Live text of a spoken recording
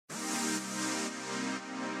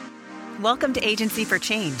Welcome to Agency for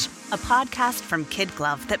Change, a podcast from Kid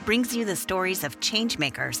Glove that brings you the stories of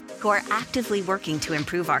changemakers who are actively working to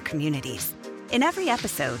improve our communities. In every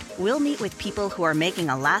episode, we'll meet with people who are making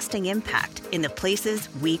a lasting impact in the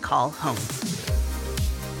places we call home.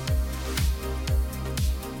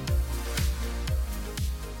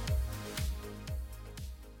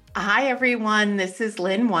 Hi, everyone. This is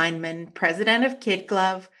Lynn Weinman, president of Kid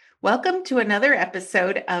Glove. Welcome to another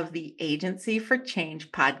episode of the Agency for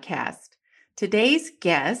Change podcast. Today's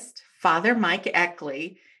guest, Father Mike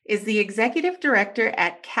Eckley, is the executive director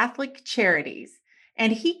at Catholic Charities,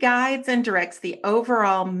 and he guides and directs the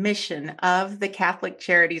overall mission of the Catholic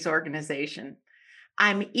Charities organization.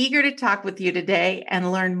 I'm eager to talk with you today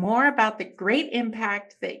and learn more about the great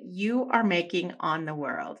impact that you are making on the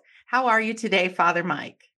world. How are you today, Father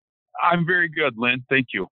Mike? I'm very good, Lynn. Thank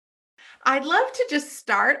you. I'd love to just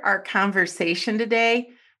start our conversation today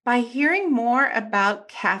by hearing more about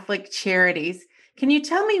Catholic Charities. Can you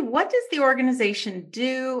tell me, what does the organization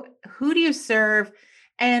do? Who do you serve?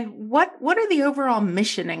 And what are the overall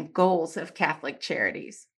mission and goals of Catholic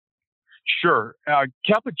Charities? Sure.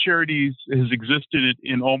 Catholic Charities has existed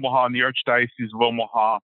in Omaha, in the Archdiocese of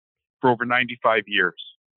Omaha, for over 95 years.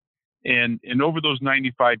 And over those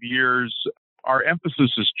 95 years, our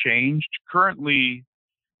emphasis has changed. Currently,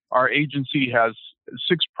 our agency has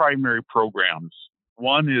 6 primary programs.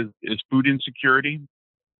 One is food insecurity.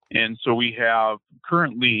 And so we have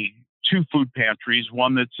currently 2 food pantries,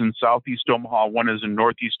 one that's in Southeast Omaha, one is in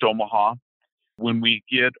Northeast Omaha. When we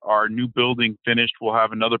get our new building finished, we'll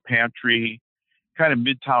have another pantry kind of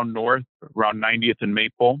Midtown North around 90th and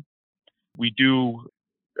Maple. We do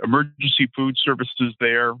emergency food services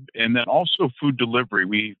there, and then also food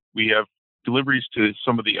delivery. We have deliveries to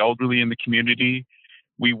some of the elderly in the community.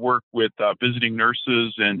 We work with visiting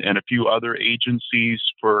nurses and a few other agencies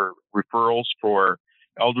for referrals for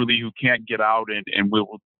elderly who can't get out, and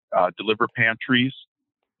we'll deliver pantries.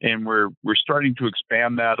 And we're starting to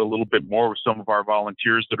expand that a little bit more with some of our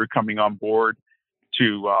volunteers that are coming on board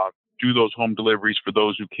to do those home deliveries for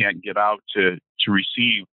those who can't get out to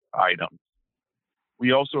receive items.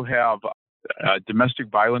 We also have domestic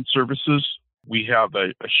violence services. We have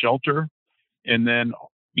a shelter. And then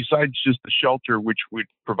besides just the shelter, which would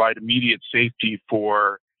provide immediate safety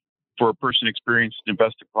for a person experiencing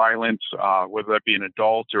domestic violence, whether that be an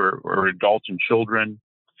adult or adult and children,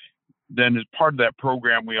 then as part of that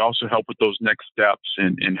program, we also help with those next steps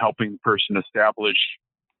in helping the person establish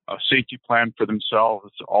a safety plan for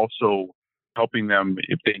themselves, also helping them,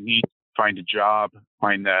 if they need, find a job,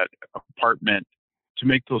 find that apartment, to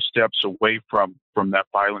make those steps away from that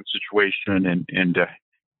violent situation and to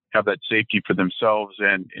have that safety for themselves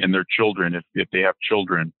and their children if they have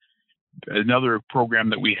children. Another program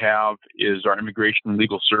that we have is our immigration and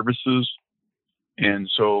legal services.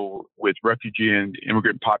 And so with refugee and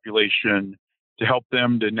immigrant population, to help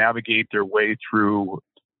them to navigate their way through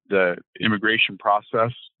the immigration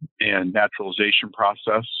process and naturalization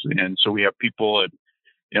process. And so we have people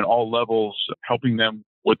in all levels helping them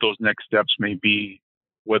what those next steps may be,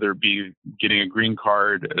 whether it be getting a green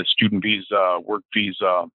card, a student visa, work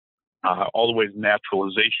visa, all the way to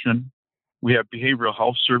naturalization. We have behavioral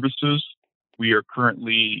health services. We are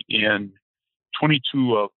currently in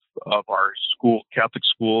 22 of our Catholic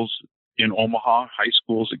schools in Omaha, high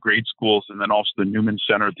schools, grade schools, and then also the Newman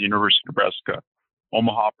Center at the University of Nebraska.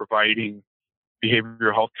 Omaha providing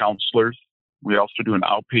behavioral health counselors. We also do an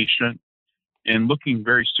outpatient, and looking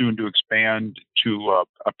very soon to expand to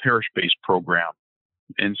a parish-based program.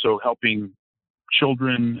 And so helping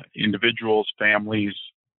children, individuals, families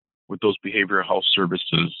with those behavioral health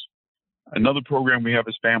services. Another program we have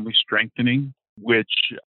is family strengthening, which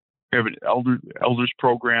we have an elders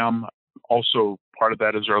program. Also, part of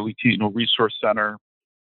that is our Latino Resource Center,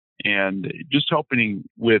 and just helping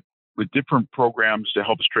with different programs to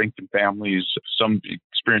help strengthen families, some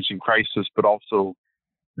experiencing crisis, but also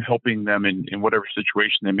helping them in whatever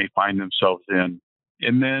situation they may find themselves in.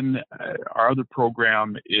 And then our other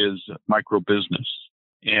program is micro business,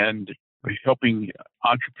 and helping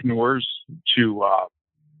entrepreneurs to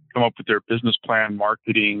come up with their business plan,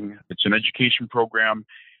 marketing. It's an education program.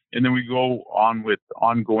 And then we go on with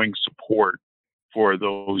ongoing support for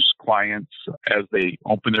those clients as they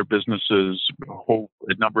open their businesses,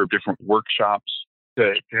 a number of different workshops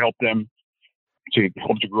to help them to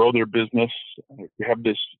grow their business. We have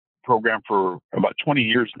this program for about 20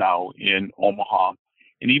 years now in Omaha.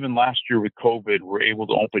 And even last year with COVID, we're able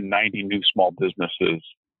to open 90 new small businesses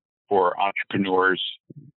for entrepreneurs.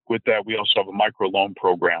 With that, we also have a microloan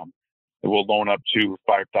program that will loan up to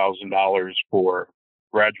 $5,000 for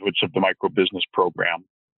graduates of the micro business program.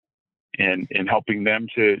 and helping them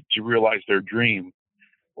to realize their dream.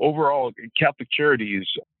 Overall, Catholic Charities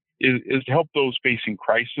is to help those facing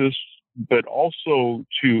crisis, but also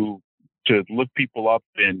to lift people up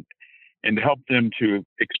and to help them to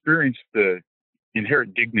experience the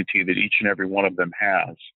inherent dignity that each and every one of them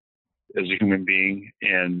has as a human being,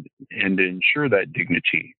 and to ensure that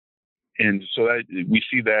dignity. And so that we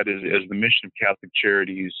see that as the mission of Catholic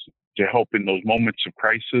Charities, to help in those moments of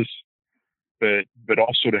crisis, but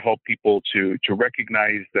also to help people to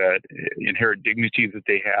recognize that inherent dignity that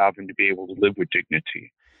they have and to be able to live with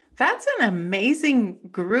dignity. That's an amazing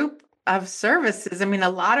group of services. I mean, a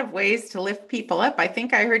lot of ways to lift people up. I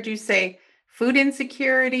think I heard you say food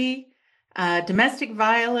insecurity, domestic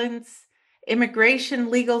violence, immigration,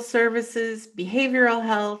 legal services, behavioral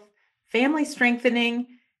health, family strengthening,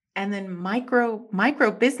 and then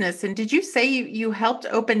micro business. And did you say you helped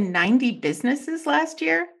open 90 businesses last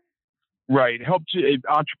year? Right, helped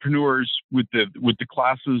entrepreneurs with the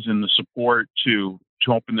classes and the support to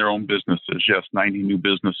open their own businesses. Yes, 90 new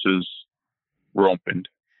businesses were opened.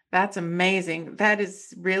 That's amazing. That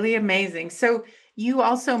is really amazing. So you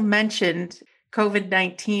also mentioned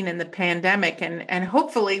COVID-19 and the pandemic, and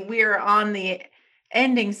hopefully we are on the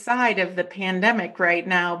ending side of the pandemic right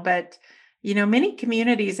now. But, many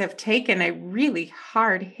communities have taken a really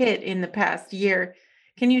hard hit in the past year.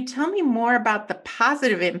 Can you tell me more about the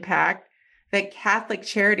positive impact that Catholic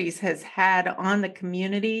Charities has had on the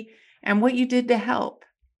community and what you did to help?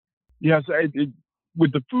 Yes,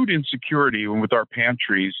 with the food insecurity and with our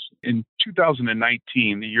pantries in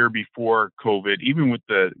 2019, the year before COVID, even with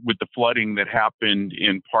the flooding that happened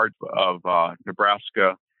in parts of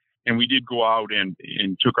Nebraska, and we did go out and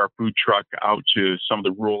took our food truck out to some of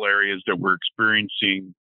the rural areas that were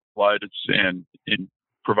experiencing floods and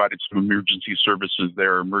provided some emergency services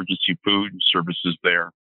there, emergency food services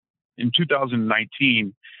there. In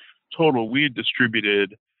 2019, total, we had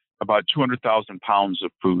distributed about 200,000 pounds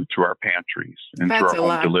of food through our pantries and through our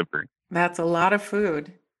home delivery. That's a lot of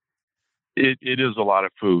food. It is a lot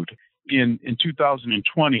of food. In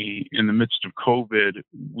 2020, in the midst of COVID,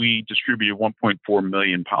 we distributed 1.4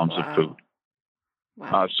 million pounds of food.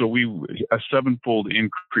 Wow. So a sevenfold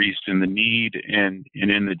increase in the need and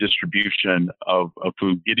in the distribution of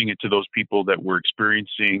food, getting it to those people that were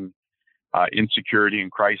experiencing insecurity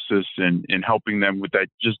and crisis, and helping them with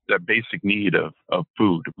that basic need of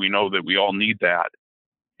food. We know that we all need that,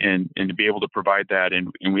 and to be able to provide that.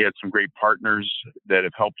 And we had some great partners that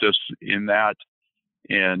have helped us in that,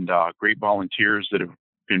 and great volunteers that have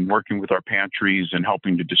been working with our pantries and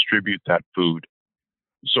helping to distribute that food.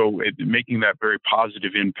 So making that very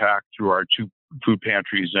positive impact through our two food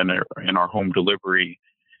pantries and our home delivery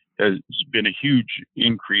has been a huge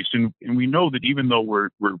increase. And we know that even though we're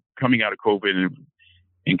coming out of COVID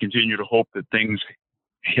and continue to hope that things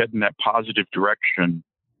head in that positive direction,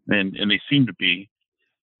 and they seem to be,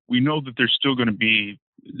 we know that there's still going to be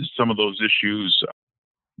some of those issues.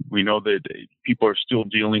 We know that people are still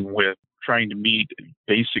dealing with trying to meet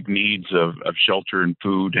basic needs of shelter and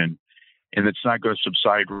food, and it's not going to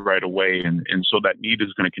subside right away. And so that need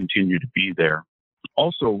is going to continue to be there.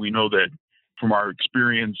 Also, we know that from our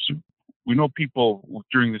experience, we know people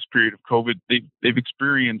during this period of COVID, they've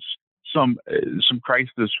experienced some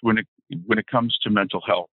crisis when it comes to mental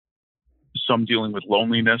health. Some dealing with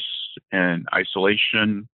loneliness and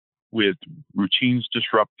isolation, with routines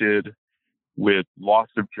disrupted, with loss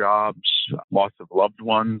of jobs, loss of loved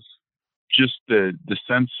ones, just the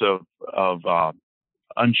sense of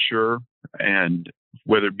unsure, and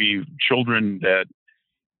whether it be children that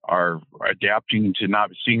are adapting to not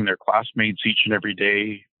seeing their classmates each and every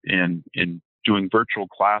day, and doing virtual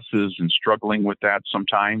classes and struggling with that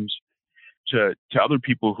sometimes, to other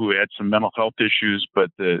people who had some mental health issues, but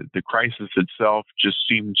the crisis itself just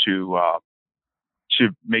seemed to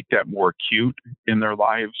make that more acute in their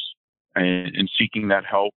lives, and seeking that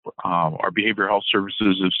help. Our behavioral health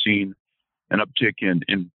services have seen an uptick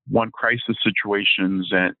in crisis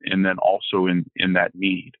situations, and then also in that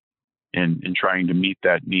need, and trying to meet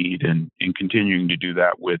that need, and continuing to do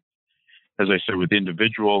that with, as I said, with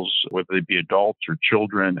individuals, whether they be adults or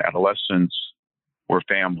children, adolescents, or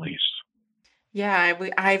families. Yeah,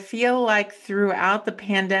 I feel like throughout the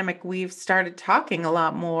pandemic, we've started talking a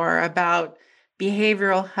lot more about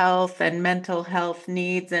behavioral health and mental health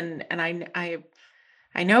needs, and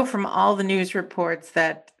I know from all the news reports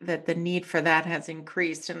that the need for that has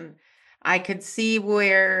increased, and I could see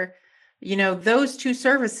where, those two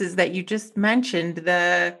services that you just mentioned,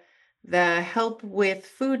 the help with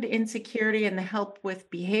food insecurity and the help with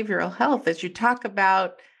behavioral health, as you talk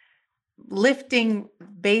about lifting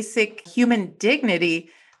basic human dignity,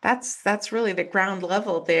 that's really the ground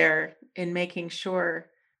level there in making sure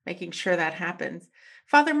that happens.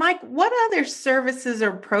 Father Mike, what other services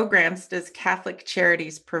or programs does Catholic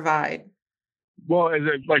Charities provide? Well,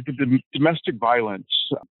 like the domestic violence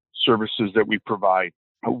services that we provide,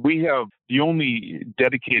 we have the only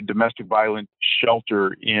dedicated domestic violence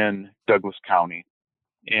shelter in Douglas County.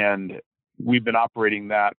 And we've been operating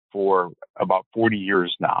that for about 40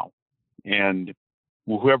 years now. And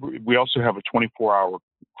we also have a 24-hour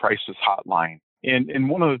crisis hotline. And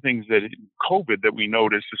one of the things that COVID that we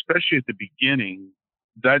noticed, especially at the beginning,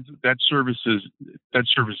 that service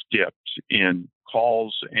dipped in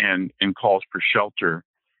calls and calls for shelter,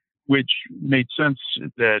 which made sense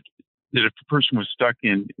that if a person was stuck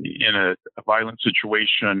in a violent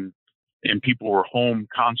situation and people were home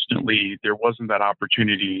constantly, there wasn't that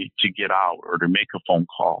opportunity to get out or to make a phone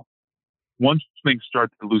call. Once things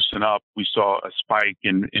started to loosen up, we saw a spike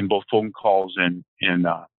in both phone calls and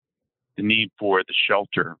the need for the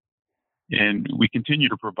shelter. And we continue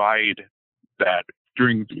to provide that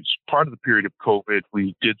during part of the period of COVID.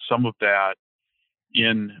 We did some of that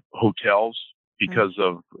in hotels because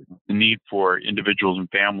of the need for individuals and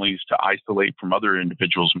families to isolate from other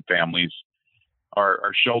individuals and families.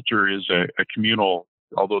 Our shelter is a communal,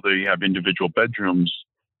 although they have individual bedrooms,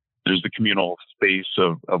 there's the communal space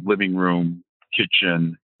of living room,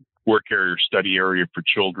 kitchen, work area, study area for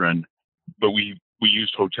children. But we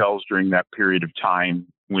used hotels during that period of time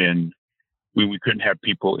when we couldn't have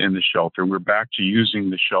people in the shelter. We're back to using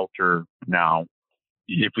the shelter now.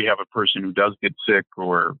 If we have a person who does get sick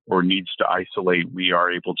or needs to isolate, we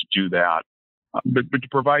are able to do that. But to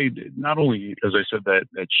provide not only, as I said,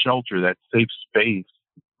 that shelter, that safe space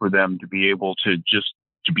for them to be able to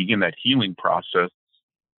begin that healing process,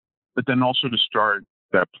 but then also to start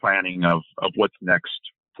that planning of what's next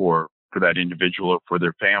for that individual or for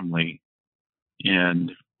their family,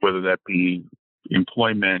 and whether that be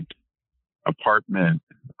employment, apartment,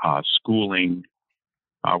 schooling.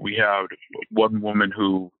 We had one woman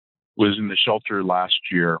who was in the shelter last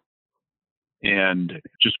year and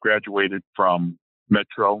just graduated from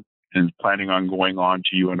Metro and is planning on going on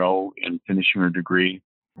to UNO and finishing her degree.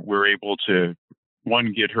 We're able to,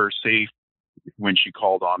 one, get her safe when she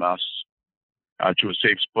called on us to a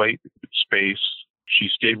safe space. She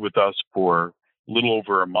stayed with us for a little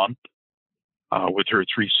over a month with her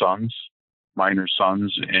 3 sons, minor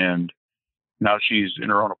sons, and now she's in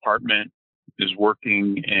her own apartment, is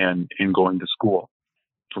working and going to school,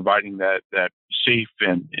 providing that safe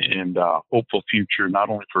and hopeful future, not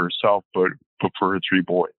only for herself, but for her 3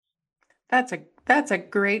 boys. That's a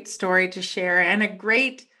great story to share, and a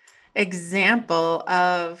great example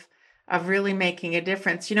of really making a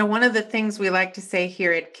difference. You know, one of the things we like to say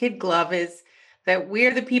here at Kid Glove is that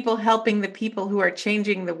we're the people helping the people who are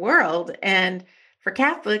changing the world. And for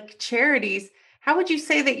Catholic Charities, how would you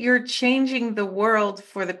say that you're changing the world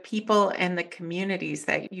for the people and the communities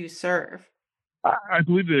that you serve? I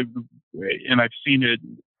believe that, and I've seen it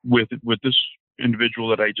with this individual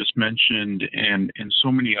that I just mentioned and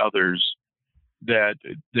so many others, that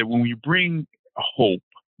when we bring hope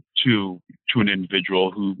to an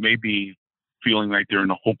individual who may be feeling like they're in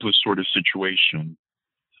a hopeless sort of situation,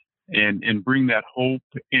 and bring that hope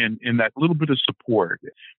and that little bit of support.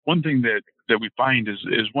 One thing that we find is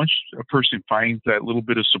once a person finds that little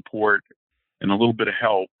bit of support and a little bit of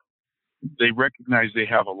help, they recognize they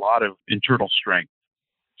have a lot of internal strength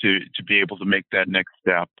to be able to make that next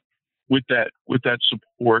step. With that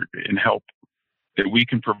support and help that we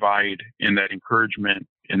can provide, and that encouragement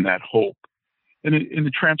and that hope, and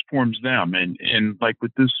it transforms them. And like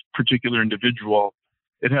with this particular individual,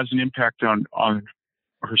 it has an impact on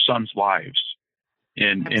her son's lives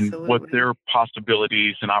and what their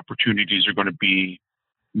possibilities and opportunities are going to be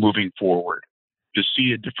moving forward, to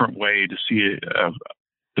see a different way, to see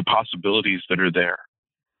the possibilities that are there.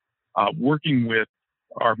 Working with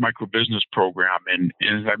our micro business program, and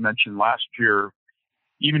as I mentioned last year,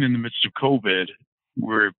 even in the midst of COVID,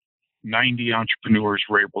 where 90 entrepreneurs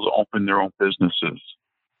were able to open their own businesses,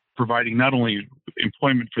 providing not only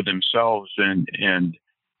employment for themselves and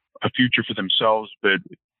a future for themselves, but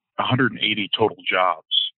 180 total jobs.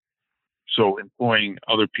 So employing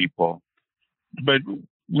other people. But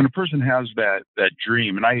when a person has that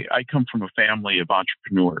dream, and I come from a family of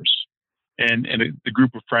entrepreneurs, and the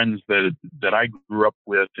group of friends that I grew up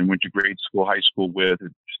with and went to grade school, high school with,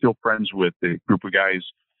 still friends with, the group of guys,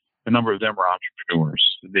 a number of them are entrepreneurs.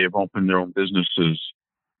 They have opened their own businesses.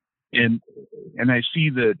 And I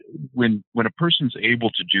see that when a person's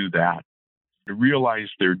able to do that, to realize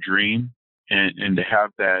their dream and to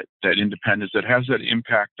have that independence that has that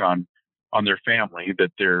impact on their family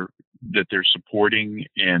that they're supporting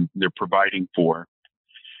and they're providing for,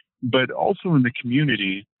 but also in the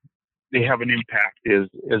community, they have an impact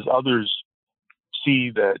as others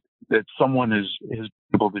see that someone is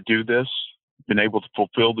able to do this, been able to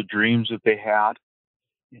fulfill the dreams that they had,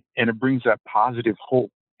 and it brings that positive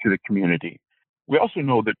hope to the community. We also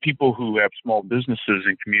know that people who have small businesses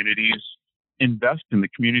in communities invest in the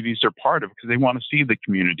communities they're part of because they want to see the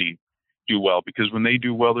community do well, because when they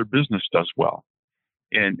do well, their business does well.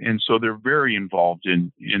 And so they're very involved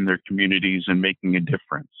in their communities and making a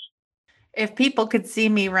difference. If people could see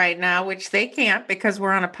me right now, which they can't because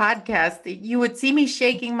we're on a podcast, you would see me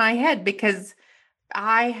shaking my head because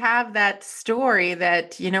I have that story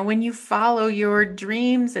that, when you follow your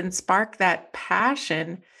dreams and spark that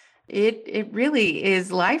passion, it really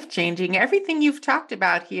is life-changing. Everything you've talked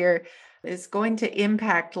about here is going to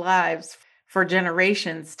impact lives for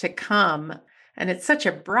generations to come. And it's such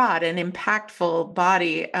a broad and impactful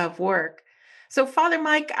body of work. So, Father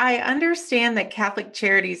Mike, I understand that Catholic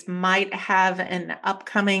Charities might have an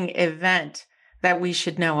upcoming event that we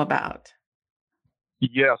should know about.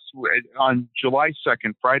 Yes, on July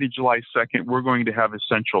 2nd, Friday, July 2nd, we're going to have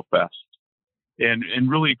Essential Fest. And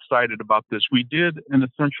really excited about this. We did an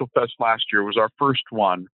Essential Fest last year. It was our first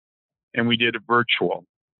one, and we did it virtual.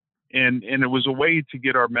 And it was a way to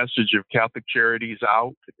get our message of Catholic Charities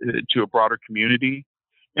out to a broader community,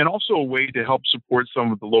 and also a way to help support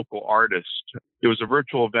some of the local artists. It was a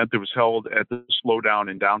virtual event that was held at the Slowdown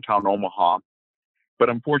in downtown Omaha. But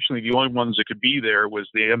unfortunately, the only ones that could be there was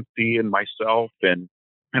the MC and myself and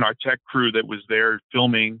our tech crew that was there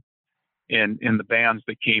filming and the bands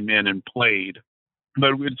that came in and played.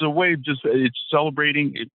 But it's a way of it's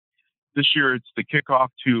celebrating. This year, it's the kickoff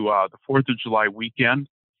to the 4th of July weekend.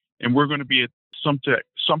 And we're going to be at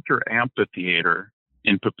Sumter Amphitheater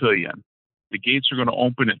in Papillion. The gates are going to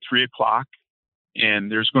open at 3 o'clock,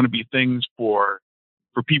 and there's going to be things for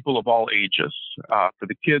people of all ages. For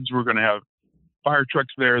the kids, we're going to have fire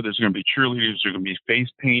trucks there. There's going to be cheerleaders. There's going to be face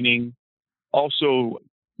painting. Also,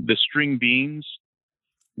 the String Beans,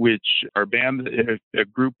 which are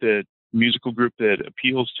a musical group that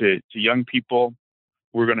appeals to young people.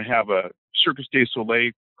 We're going to have a Circus du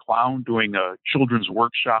Soleil clown doing a children's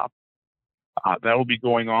workshop. That will be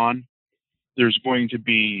going on. There's going to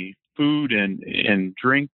be food and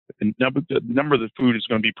drink. And the number of the food is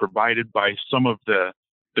going to be provided by some of the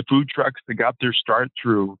food trucks that got their start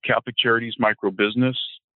through Catholic Charities Microbusiness.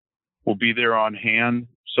 Will be there on hand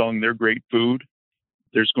selling their great food.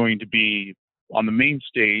 There's going to be, on the main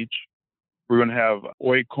stage, we're going to have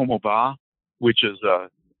Oi Como Va, which is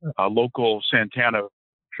a local Santana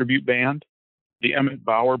tribute band, the Emmett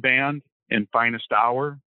Bauer Band, and Finest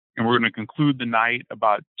Hour. And we're going to conclude the night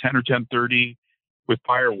about 10 or 10:30 with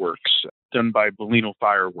fireworks done by Bellino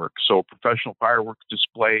Fireworks. So a professional fireworks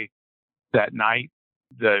display that night.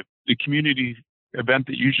 The community event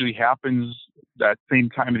that usually happens that same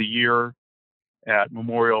time of the year at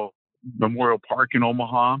Memorial Park in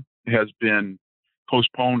Omaha has been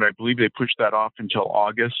postponed. I believe they pushed that off until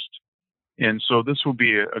August. And so this will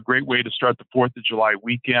be a great way to start the 4th of July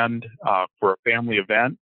weekend for a family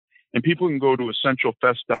event. And people can go to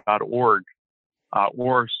essentialfest.org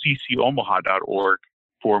or ccomaha.org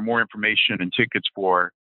for more information and tickets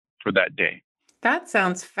for that day. That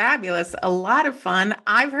sounds fabulous. A lot of fun.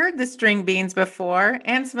 I've heard the String Beans before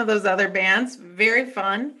and some of those other bands. Very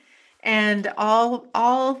fun. And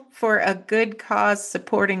all for a good cause,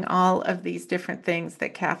 supporting all of these different things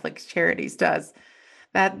that Catholic Charities does.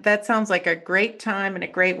 That sounds like a great time and a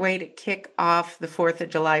great way to kick off the 4th of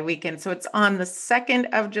July weekend. So it's on the 2nd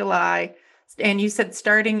of July, and you said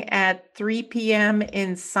starting at 3 p.m.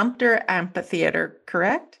 in Sumter Amphitheater,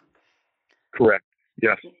 correct? Correct,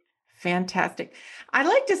 yes. Fantastic. I'd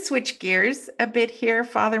like to switch gears a bit here,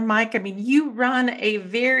 Father Mike. I mean, you run a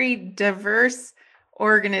very diverse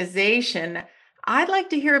organization. I'd like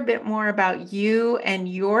to hear a bit more about you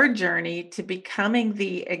and your journey to becoming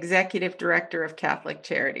the executive director of Catholic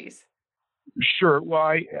Charities. Sure. Well,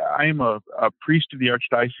 I am a priest of the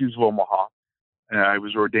Archdiocese of Omaha, and I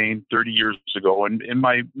was ordained 30 years ago. And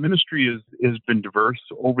my ministry has been diverse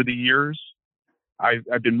over the years.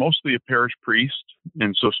 I've been mostly a parish priest,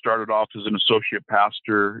 and so started off as an associate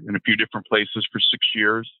pastor in a few different places for 6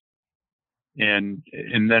 years. And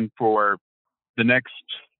then for the next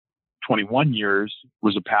 21 years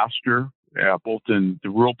was a pastor, both in the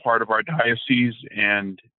rural part of our diocese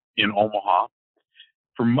and in Omaha.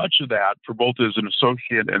 For much of that, for both as an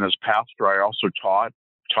associate and as pastor, I also taught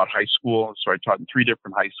high school. So I taught in 3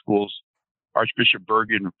 different high schools: Archbishop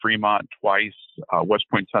Bergen in Fremont twice, West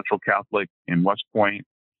Point Central Catholic in West Point,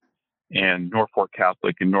 and Norfolk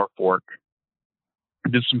Catholic in Norfolk. I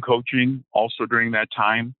did some coaching also during that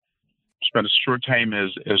time. spent a short time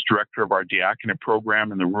as director of our diaconate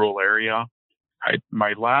program in the rural area.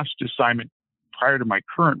 My last assignment prior to my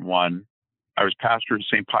current one, I was pastor at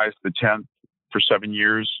St. Pius X for 7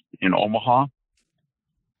 years in Omaha.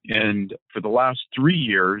 And for the last 3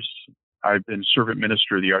 years, I've been servant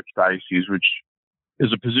minister of the Archdiocese, which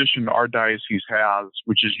is a position our diocese has,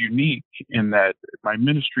 which is unique in that my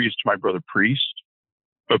ministry is to my brother priest.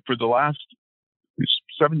 But for the last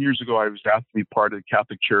 7 years ago, I was asked to be part of the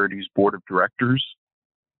Catholic Charities Board of Directors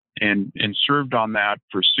and served on that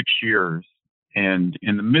for 6 years. And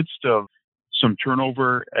in the midst of some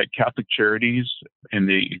turnover at Catholic Charities and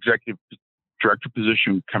the executive director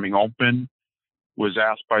position coming open, was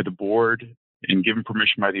asked by the board and given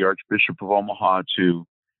permission by the Archbishop of Omaha to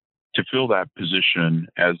fill that position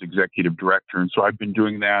as executive director. And so I've been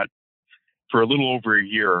doing that for a little over a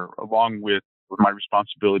year, along with my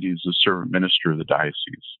responsibilities as servant minister of the diocese.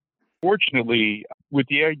 Fortunately, with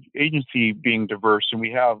the agency being diverse, and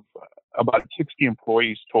we have about 60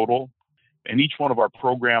 employees total, and each one of our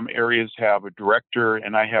program areas have a director,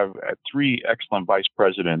 and I have 3 excellent vice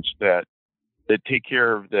presidents that take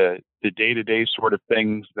care of the day-to-day sort of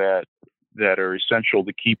things that are essential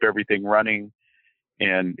to keep everything running.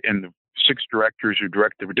 And the 6 directors who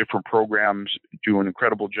direct the different programs do an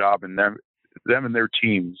incredible job, and them and their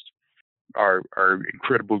teams are an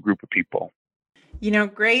incredible group of people.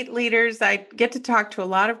 Great leaders. I get to talk to a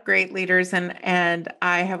lot of great leaders, and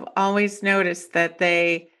I have always noticed that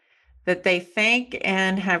they thank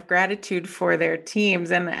and have gratitude for their teams.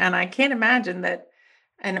 And I can't imagine that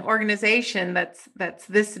an organization that's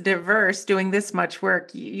this diverse doing this much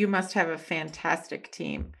work, you must have a fantastic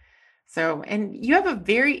team. So, and you have a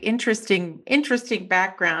very interesting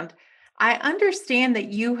background. I understand that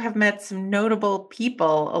you have met some notable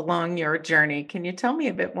people along your journey. Can you tell me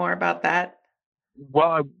a bit more about that?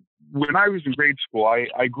 Well, when I was in grade school,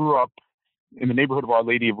 I grew up in the neighborhood of Our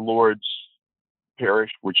Lady of Lourdes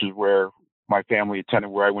Parish, which is where my family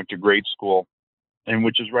attended, where I went to grade school, and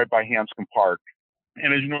which is right by Hanscom Park.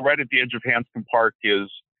 And as you know, right at the edge of Hanscom Park is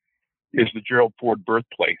the Gerald Ford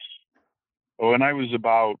birthplace. When I was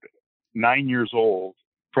about 9 years old,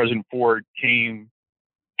 President Ford came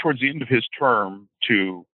towards the end of his term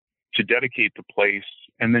to dedicate the place.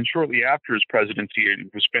 And then shortly after his presidency, it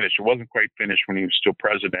was finished. It wasn't quite finished when he was still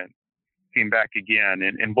president. Came back again,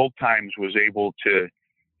 and both times was able to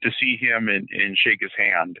see him and shake his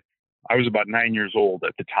hand. I was about 9 years old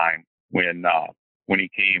at the time when he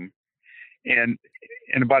came. And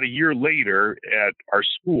about a year later at our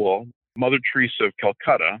school, Mother Teresa of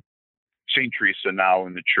Calcutta, St. Teresa now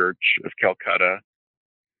in the Church of Calcutta,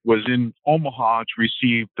 was in Omaha to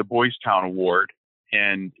receive the Boys Town Award.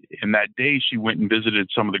 And that day she went and visited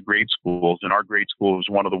some of the grade schools, and our grade school was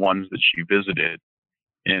one of the ones that she visited,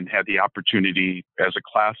 and had the opportunity as a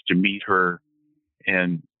class to meet her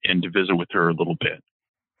and to visit with her a little bit.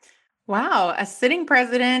 Wow, a sitting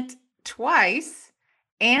president twice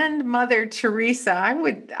and Mother Teresa.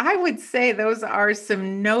 I would say those are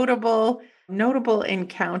some notable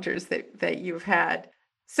encounters that you've had.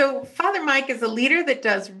 So Father Mike is a leader that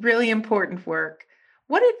does really important work.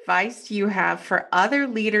 What advice do you have for other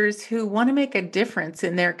leaders who want to make a difference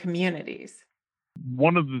in their communities?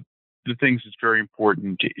 One of the things that's very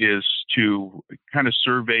important is to kind of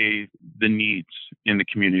survey the needs in the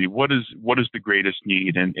community. What is the greatest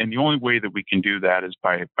need? And the only way that we can do that is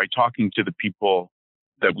by talking to the people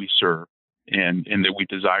that we serve and that we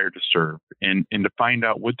desire to serve, and to find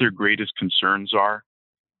out what their greatest concerns are,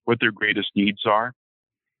 what their greatest needs are,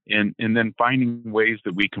 and then finding ways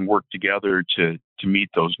that we can work together to meet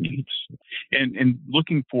those needs, and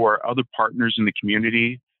looking for other partners in the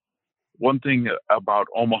community. One thing about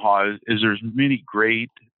Omaha is there's many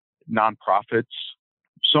great nonprofits.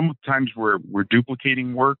 Sometimes we're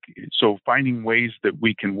duplicating work, so finding ways that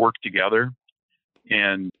we can work together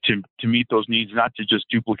and to meet those needs, not to just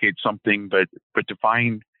duplicate something, but to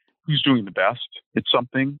find who's doing the best at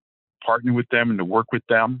something, partner with them and to work with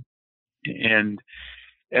them. And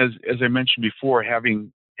as I mentioned before,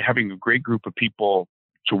 having a great group of people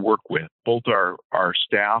to work with, both our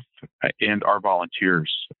staff and our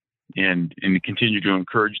volunteers, and to continue to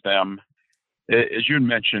encourage them. As you had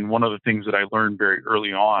mentioned, one of the things that I learned very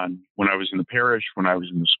early on when I was in the parish, when I was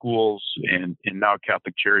in the schools, and now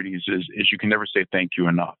Catholic Charities is you can never say thank you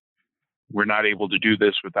enough. We're not able to do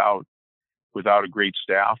this without a great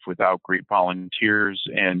staff, without great volunteers,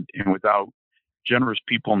 and without generous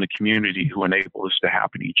people in the community who enable this to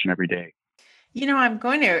happen each and every day. I'm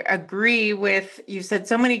going to agree with, you said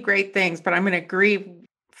so many great things, but I'm going to agree,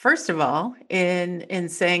 first of all, in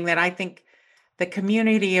saying that I think The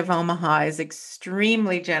community of Omaha is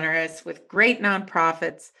extremely generous with great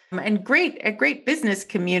nonprofits and a great business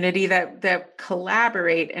community that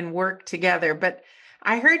collaborate and work together. But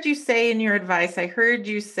I heard you say in your advice, I heard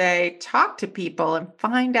you say, talk to people and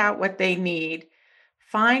find out what they need,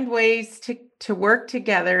 find ways to work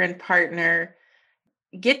together and partner,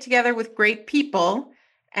 get together with great people,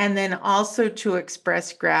 and then also to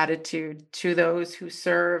express gratitude to those who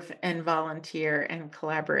serve and volunteer and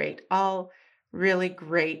collaborate. All really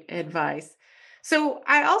great advice. So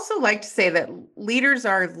I also like to say that leaders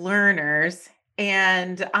are learners.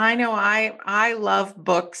 And I know I love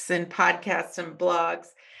books and podcasts and blogs.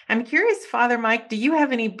 I'm curious, Father Mike, do you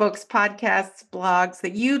have any books, podcasts, blogs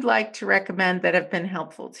that you'd like to recommend that have been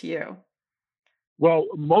helpful to you? Well,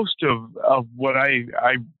 most of what I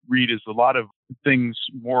read is a lot of things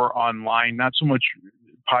more online, not so much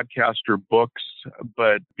podcast or books,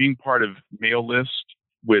 but being part of Mail List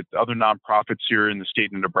with other nonprofits here in the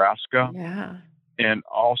state of Nebraska. Yeah. And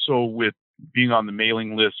also with being on the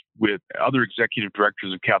mailing list with other executive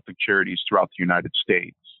directors of Catholic Charities throughout the United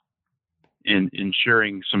States. In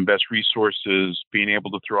sharing some best resources, being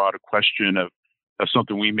able to throw out a question of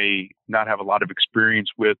something we may not have a lot of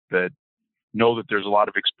experience with, but know that there's a lot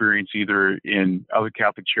of experience either in other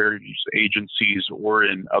Catholic Charities agencies or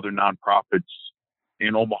in other nonprofits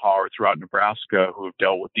in Omaha or throughout Nebraska who have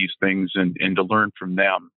dealt with these things, and to learn from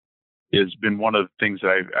them has been one of the things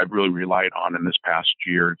that I've really relied on in this past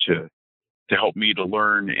year to help me to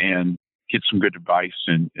learn and get some good advice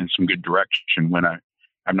and some good direction when I'm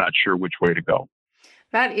not sure which way to go.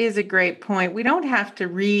 That is a great point. We don't have to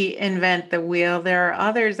reinvent the wheel. There are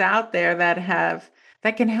others out there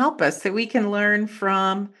that can help us, that we can learn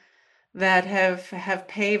from, that have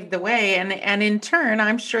paved the way. And in turn,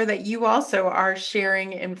 I'm sure that you also are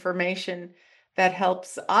sharing information that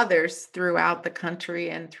helps others throughout the country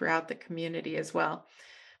and throughout the community as well.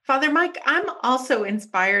 Father Mike, I'm also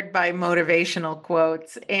inspired by motivational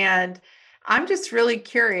quotes, and I'm just really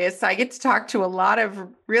curious. I get to talk to a lot of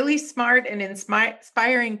really smart and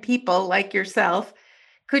inspiring people like yourself.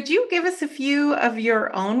 Could you give us a few of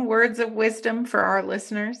your own words of wisdom for our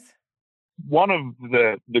listeners? One of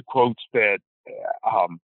the quotes that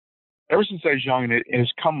ever since I was young, and it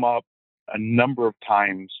has come up a number of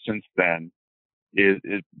times since then, is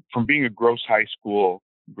from being a Gross High School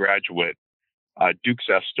graduate, Dux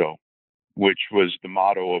Esto, which was the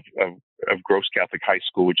motto of Gross Catholic High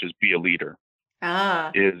School, which is be a leader,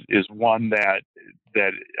 is one that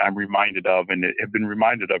I'm reminded of and have been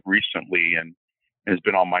reminded of recently, and has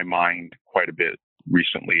been on my mind quite a bit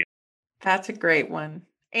recently. That's a great one.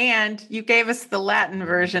 And you gave us the Latin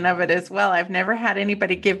version of it as well. I've never had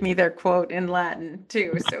anybody give me their quote in Latin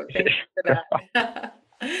too. So thank you for that.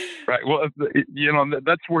 Right. Well,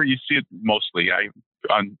 that's where you see it mostly.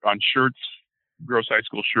 On shirts, Gross High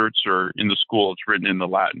School shirts, or in the school, it's written in the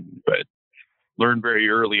Latin, but learn very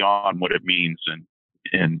early on what it means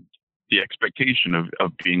and the expectation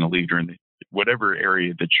of being a leader in whatever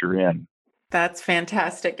area that you're in. That's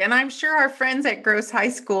fantastic. And I'm sure our friends at Gross High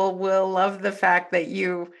School will love the fact that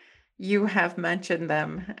you have mentioned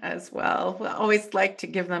them as well. We always like to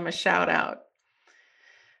give them a shout out.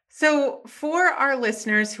 So for our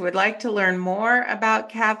listeners who would like to learn more about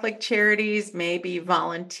Catholic Charities, maybe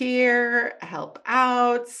volunteer, help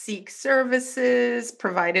out, seek services,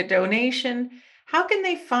 provide a donation, how can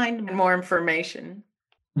they find more information?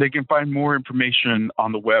 They can find more information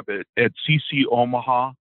on the web at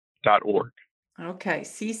ccomaha.org. Okay,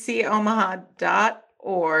 ccomaha.org.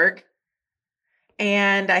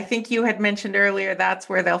 And I think you had mentioned earlier that's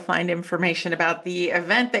where they'll find information about the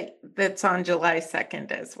event that's on July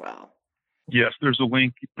 2nd as well. Yes, there's a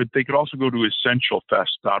link, but they could also go to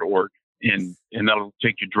essentialfest.org and that'll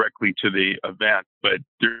take you directly to the event. But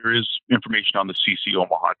there is information on the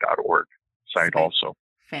ccomaha.org site also.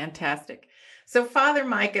 Fantastic. So, Father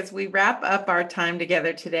Mike, as we wrap up our time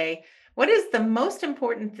together today, what is the most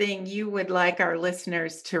important thing you would like our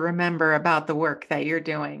listeners to remember about the work that you're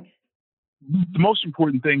doing? The most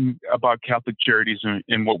important thing about Catholic Charities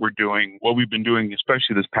and what we're doing, what we've been doing,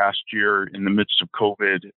 especially this past year in the midst of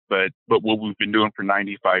COVID, but what we've been doing for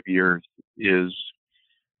 95 years, is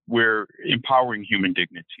we're empowering human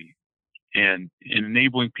dignity and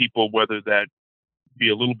enabling people, whether that be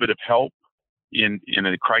a little bit of help in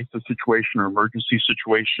a crisis situation or emergency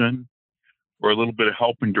situation, or a little bit of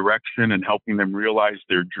help and direction and helping them realize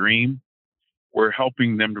their dream. We're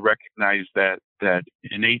helping them to recognize that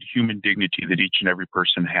innate human dignity that each and every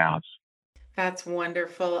person has. That's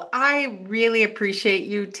wonderful. I really appreciate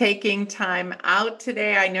you taking time out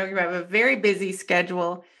today. I know you have a very busy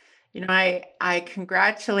schedule. I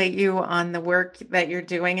congratulate you on the work that you're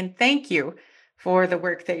doing, and thank you for the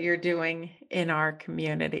work that you're doing in our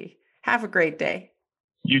community. Have a great day.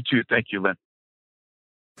 You too. Thank you, Lynn.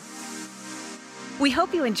 We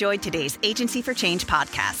hope you enjoyed today's Agency for Change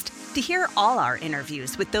podcast. To hear all our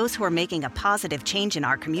interviews with those who are making a positive change in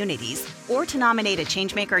our communities, or to nominate a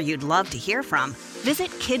changemaker you'd love to hear from, visit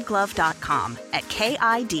kidglove.com at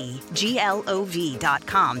KIDGLOV.com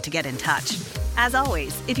to get in touch. As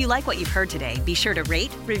always, if you like what you've heard today, be sure to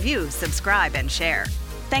rate, review, subscribe, and share.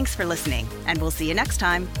 Thanks for listening, and we'll see you next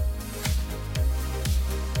time.